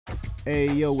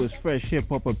Hey yo, it's Fresh Hip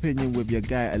Hop Opinion with your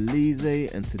guy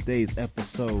Alize, and today's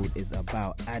episode is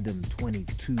about Adam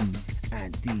 22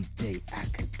 and DJ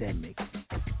Akademiks.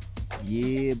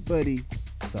 Yeah, buddy,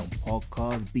 some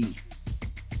podcast beef.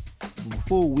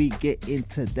 Before we get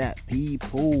into that,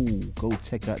 people, go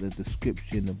check out the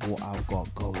description of what I've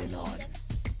got going on.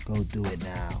 Go do it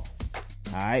now.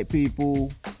 Alright,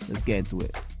 people, let's get into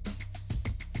it.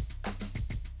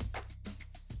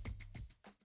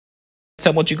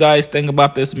 Tell me what you guys think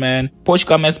about this, man. Post your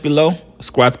comments below.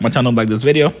 Subscribe to my channel, like this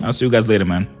video. I'll see you guys later,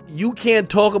 man. You can't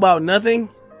talk about nothing.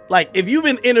 Like, if you've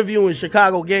been interviewing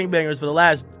Chicago gangbangers for the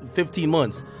last 15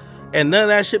 months and none of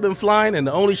that shit been flying, and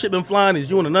the only shit been flying is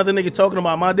you and another nigga talking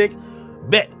about my dick,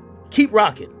 bet. Keep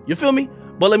rocking. You feel me?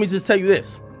 But let me just tell you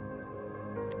this.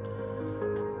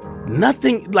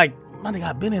 Nothing, like, my nigga,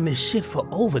 I've been in this shit for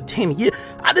over 10 years.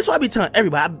 This is why I be telling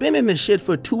everybody, I've been in this shit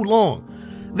for too long.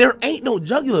 There ain't no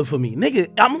jugular for me.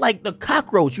 Nigga, I'm like the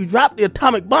cockroach. You drop the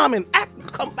atomic bomb and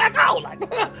come back out. Like,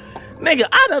 nigga,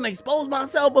 I done exposed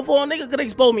myself before a nigga could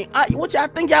expose me. What y'all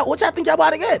think y'all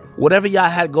about to get? Whatever y'all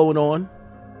had going on,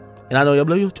 and I know y'all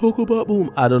be like, yo, talk about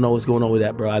boom. I don't know what's going on with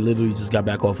that, bro. I literally just got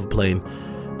back off a plane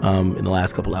in the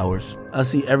last couple hours. I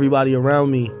see everybody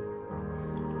around me.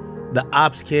 The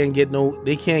ops can't get no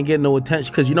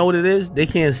attention. Because you know what it is? They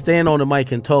can't stand on the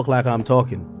mic and talk like I'm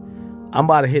talking. I'm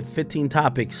about to hit 15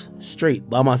 topics straight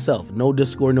by myself. No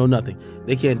Discord, no nothing.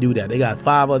 They can't do that. They got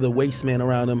 5 other waste men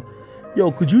around them.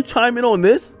 Yo, could you chime in on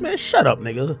this? Man, shut up,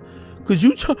 nigga.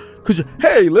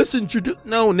 Hey, listen,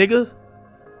 no, nigga.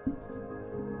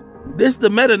 This the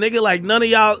meta, nigga. Like, none of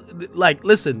y'all, like,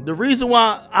 listen, the reason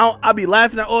why I be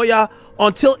laughing at all y'all,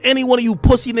 until any one of you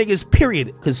pussy niggas,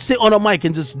 period, could sit on a mic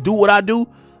and just do what I do,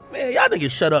 man, y'all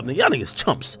niggas shut up, nigga. Y'all niggas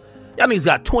chumps. Y'all niggas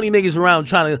got 20 niggas around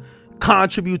trying to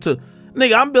contribute to.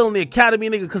 Nigga, I'm building the academy,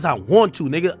 nigga, because I want to,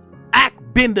 nigga.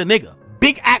 Act been the nigga.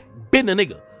 Big Act been the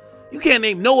nigga. You can't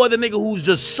name no other nigga who's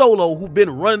just solo, who been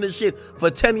running this shit for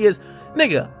 10 years.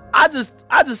 Nigga, I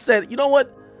just said, you know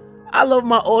what? I love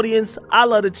my audience. I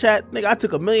love the chat. Nigga, I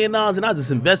took $1 million and I just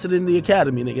invested in the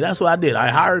academy, nigga. That's what I did. I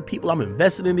hired people. I'm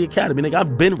invested in the academy, nigga.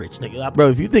 I've been rich, nigga. Bro,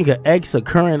 if you think an ex, a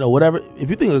current, or whatever, if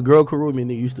you think a girl could ruin me,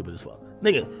 nigga, you stupid as fuck.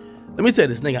 Nigga, let me tell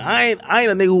you this, nigga. I ain't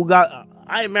a nigga who got...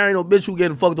 I ain't marrying no bitch who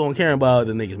getting fucked on caring about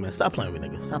other niggas, man. Stop playing with me,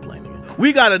 nigga. Stop playing, nigga.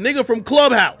 We got a nigga from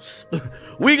Clubhouse.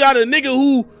 We got a nigga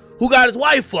who got his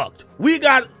wife fucked.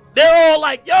 They're all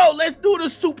like, yo, let's do the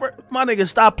super. My nigga,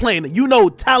 stop playing. You know,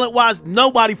 talent-wise,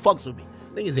 nobody fucks with me.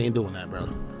 Niggas ain't doing that, bro.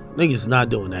 Niggas not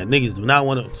doing that. Niggas do not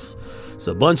want to. It's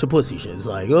a bunch of pussy shit. It's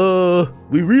like,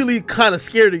 we really kind of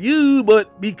scared of you,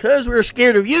 but because we're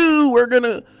scared of you, we're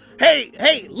gonna,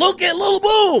 hey, look at Lil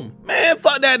Boom. Man,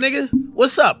 fuck that, nigga.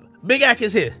 What's up? Big Ack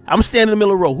is here. I'm standing in the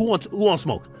middle of the road. Who wants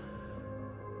smoke?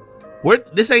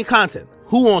 This ain't content.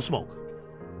 Who wants smoke?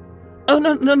 Oh,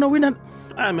 no, we're not.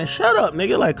 All right, man, shut up,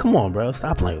 nigga. Like, come on, bro.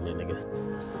 Stop playing with me,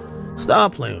 nigga.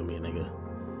 Stop playing with me,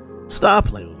 nigga. Stop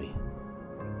playing with me.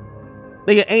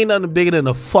 Nigga, ain't nothing bigger than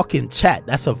a fucking chat.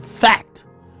 That's a fact.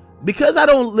 Because I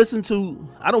don't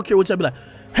care what y'all be like,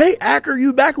 hey, Acker,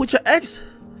 you back with your ex?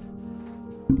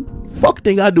 Fuck,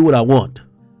 nigga, I do what I want.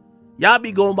 Y'all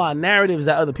be going by narratives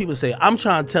that other people say. I'm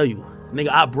trying to tell you, nigga,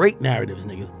 I break narratives,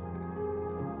 nigga.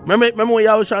 Remember when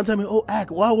y'all was trying to tell me, oh, Ack,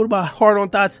 why what about hard on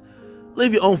thoughts?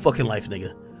 Live your own fucking life,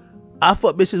 nigga. I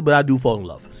fuck bitches, but I do fall in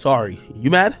love. Sorry. You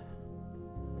mad?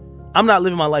 I'm not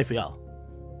living my life for y'all.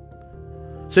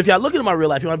 So if y'all looking at my real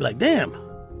life, you might be like, damn,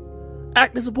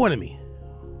 Ack disappointed me.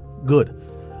 Good.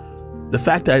 The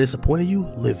fact that I disappointed you,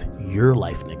 live your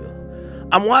life, nigga.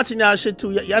 I'm watching y'all shit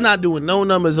too. Y'all not doing no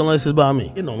numbers unless it's about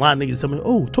me. You know, a lot of niggas tell me,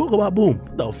 oh, talk about Boom.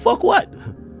 The fuck what?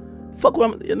 Fuck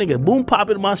what? Nigga, Boom pop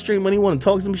into my stream when he want to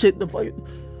talk some shit. The fuck?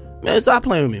 Man, stop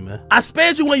playing with me, man. I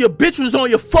spared you when your bitch was on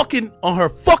her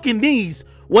fucking knees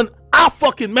when I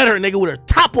fucking met her, nigga, with her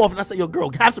top off, and I said, yo,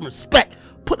 girl, have some respect.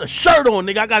 Put a shirt on,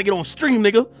 nigga. I gotta get on stream,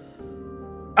 nigga.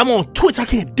 I'm on Twitch. I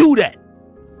can't do that.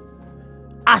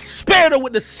 I spared her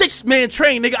with the 6-man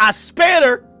train, nigga. I spared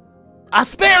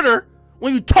her.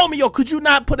 When you told me, yo, could you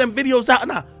not put them videos out?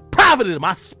 And I privated them.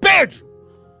 I spared you.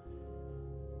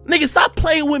 Nigga, stop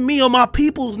playing with me or my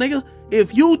peoples, nigga.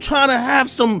 If you trying to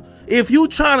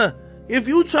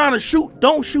shoot,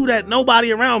 don't shoot at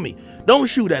nobody around me. Don't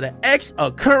shoot at an ex,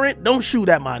 a current. Don't shoot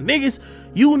at my niggas.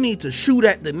 You need to shoot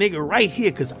at the nigga right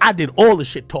here, because I did all the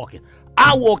shit talking.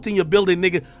 I walked in your building,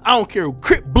 nigga. I don't care,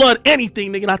 Crip, blood,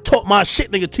 anything, nigga. And I talk my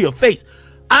shit, nigga, to your face.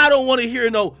 I don't want to hear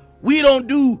no, we don't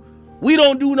do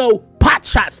no pot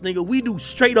shots, nigga. We do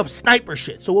straight up sniper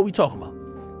shit. So what we talking about?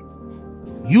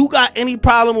 You got any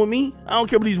problem with me? I don't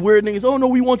care about these weird niggas. Oh no,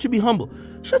 we want you to be humble.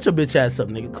 Shut your bitch ass up,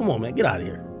 nigga. Come on, man. Get out of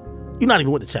here. you're not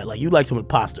even with the chat. Like, you like some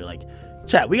imposter. Like,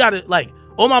 chat, we got to, like,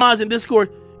 all my minds in Discord,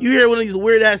 you hear one of these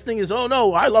weird ass things, oh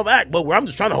no, I love Act, but I'm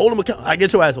just trying to hold him accountable. I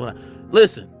get your ass on that.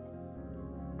 Listen,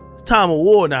 it's time of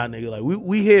war now, nigga. Like,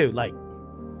 we here. Like,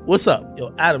 what's up?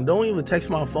 Yo, Adam, don't even text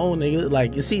my phone, nigga.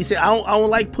 Like, you see, I don't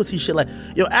like pussy shit. Like,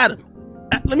 yo, Adam,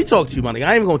 let me talk to you, my nigga.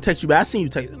 I ain't even gonna text you back. I seen you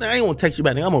text. I ain't gonna text you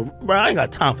back, nigga. Bro, I ain't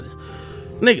got time for this.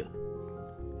 Nigga,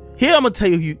 here I'm gonna tell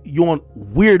you you're on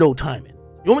weirdo timing.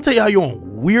 You want me to tell you how you're on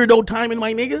weirdo timing,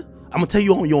 my nigga? I'm gonna tell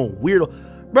you you're on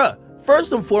weirdo. Bruh,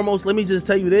 first and foremost, let me just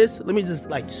tell you this. Let me just,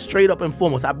 like, straight up and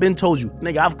foremost, I've been told you,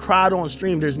 nigga, I've cried on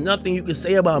stream. There's nothing you can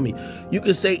say about me. You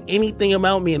can say anything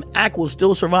about me and Act will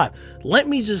still survive. Let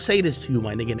me just say this to you,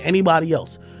 my nigga, and anybody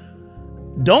else.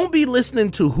 Don't be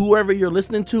listening to whoever you're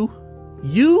listening to.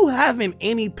 You having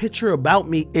any picture about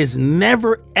me is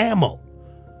never ammo.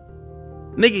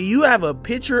 Nigga, you have a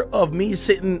picture of me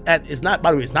sitting at, it's not,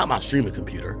 by the way, it's not my streaming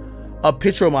computer. A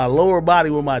picture of my lower body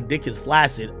where my dick is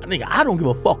flaccid. Nigga, I don't give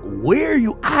a fuck where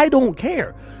you, I don't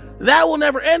care. That will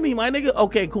never end me, my nigga.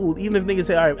 Okay, cool. Even if niggas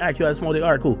say, all right, Act, you had a small dick.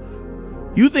 All right, cool.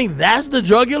 You think that's the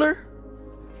jugular?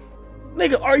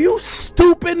 Nigga, are you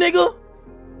stupid, nigga?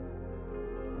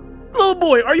 Little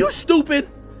boy, are you stupid?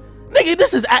 Nigga,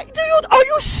 this is Act. Are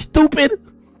you stupid?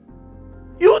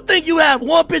 You think you have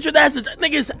one picture that's a,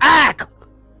 nigga, it's Act.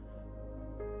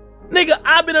 Nigga,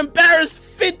 I've been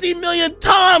embarrassed 50 million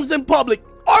times in public.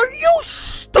 Are you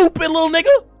stupid, little nigga?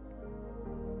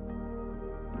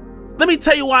 Let me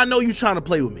tell you why I know you trying to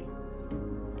play with me.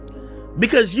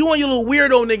 Because you and your little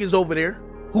weirdo niggas over there,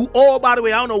 who all, by the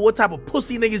way, I don't know what type of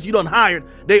pussy niggas you done hired,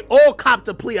 they all copped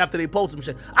a plea after they posted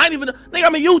some shit. I ain't even, nigga,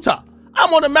 I'm in Utah.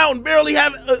 I'm on the mountain, barely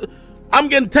having, I'm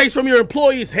getting texts from your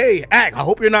employees, hey, Act, I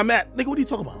hope you're not mad. Nigga, what are you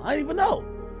talking about? I didn't even know.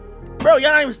 Bro,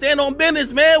 y'all don't even stand on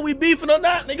business, man. We beefing or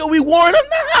not, nigga. We warring or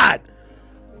not.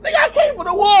 Nigga, I came for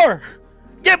the war.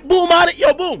 Get Boom out of,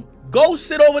 yo, Boom. Go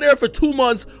sit over there for 2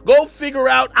 months. Go figure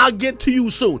out. I'll get to you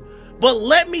soon. But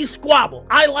let me squabble.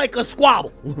 I like a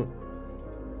squabble.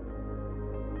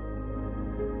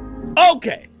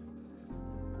 Okay.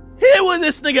 Here what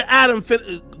this nigga Adam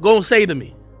gonna say to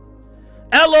me.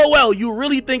 LOL, you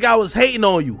really think I was hating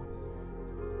on you?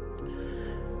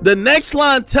 The next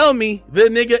line tell me the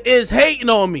nigga is hating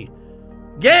on me.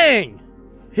 Gang,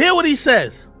 hear what he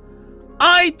says.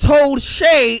 I told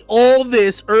Shay all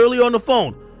this early on the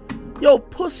phone. Yo,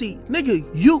 pussy,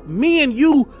 nigga, me and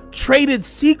you traded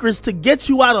secrets to get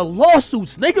you out of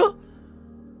lawsuits, nigga.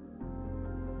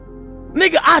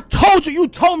 Nigga, I told you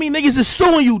told me niggas is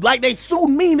suing you like they sued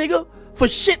me, nigga, for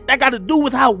shit that got to do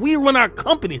with how we run our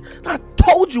company. I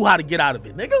told you how to get out of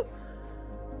it, nigga.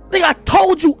 Nigga, I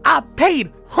told you I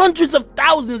paid hundreds of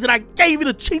thousands and I gave you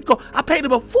the cheat code. I paid it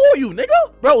before you,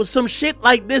 nigga. Bro, some shit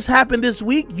like this happened this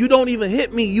week. You don't even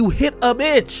hit me. You hit a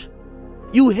bitch.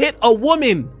 You hit a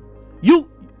woman.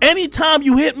 Anytime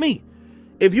you hit me,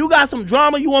 if you got some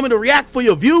drama you want me to react for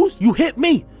your views, you hit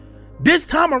me. This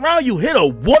time around, you hit a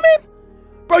woman?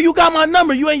 Bro, you got my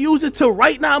number. You ain't used it till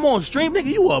right now I'm on stream.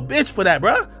 Nigga, you a bitch for that,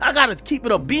 bro. I gotta keep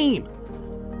it a beam.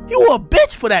 You a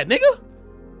bitch for that, nigga.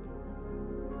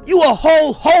 You a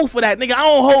whole hoe for that, nigga. I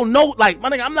don't hold no, like,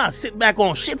 my nigga, I'm not sitting back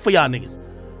on shit for y'all niggas.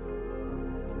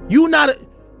 You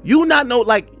not know,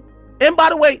 like, and by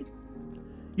the way,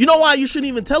 you know why you shouldn't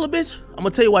even tell a bitch? I'm gonna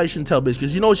tell you why you shouldn't tell a bitch,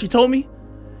 because you know what she told me?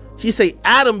 She say,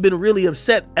 Adam been really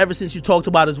upset ever since you talked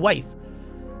about his wife.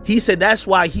 He said that's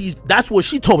what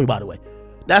she told me, by the way.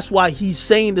 That's why he's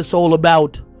saying this all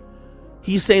about,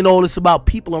 he's saying all this about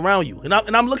people around you. And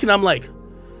I'm looking, I'm like,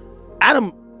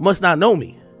 Adam must not know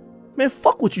me. Man,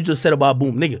 fuck what you just said about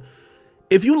Boom, nigga.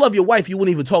 If you love your wife, you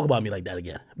wouldn't even talk about me like that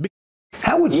again.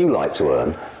 How would you like to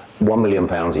earn £1 million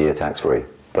a year tax-free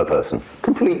per person,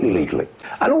 completely legally?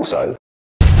 And also,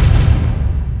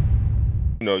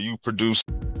 you produce.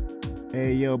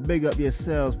 Hey yo, big up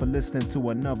yourselves for listening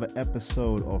to another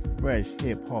episode of Fresh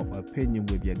Hip Hop Opinion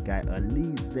with your guy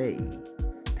Alize.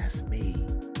 That's me.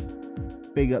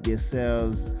 Big up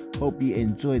yourselves. Hope you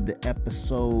enjoyed the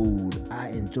episode. I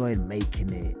enjoyed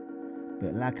making it.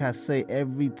 But like I say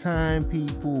every time,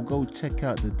 people, go check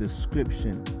out the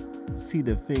description. See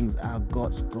the things I got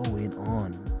going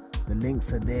on. The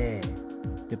links are there.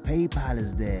 The PayPal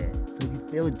is there. So if you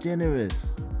feel generous,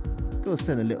 go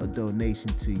send a little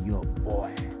donation to your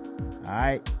boy.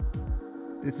 Alright?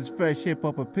 This is Fresh Hip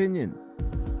Hop Opinion.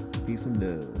 Peace and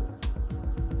love.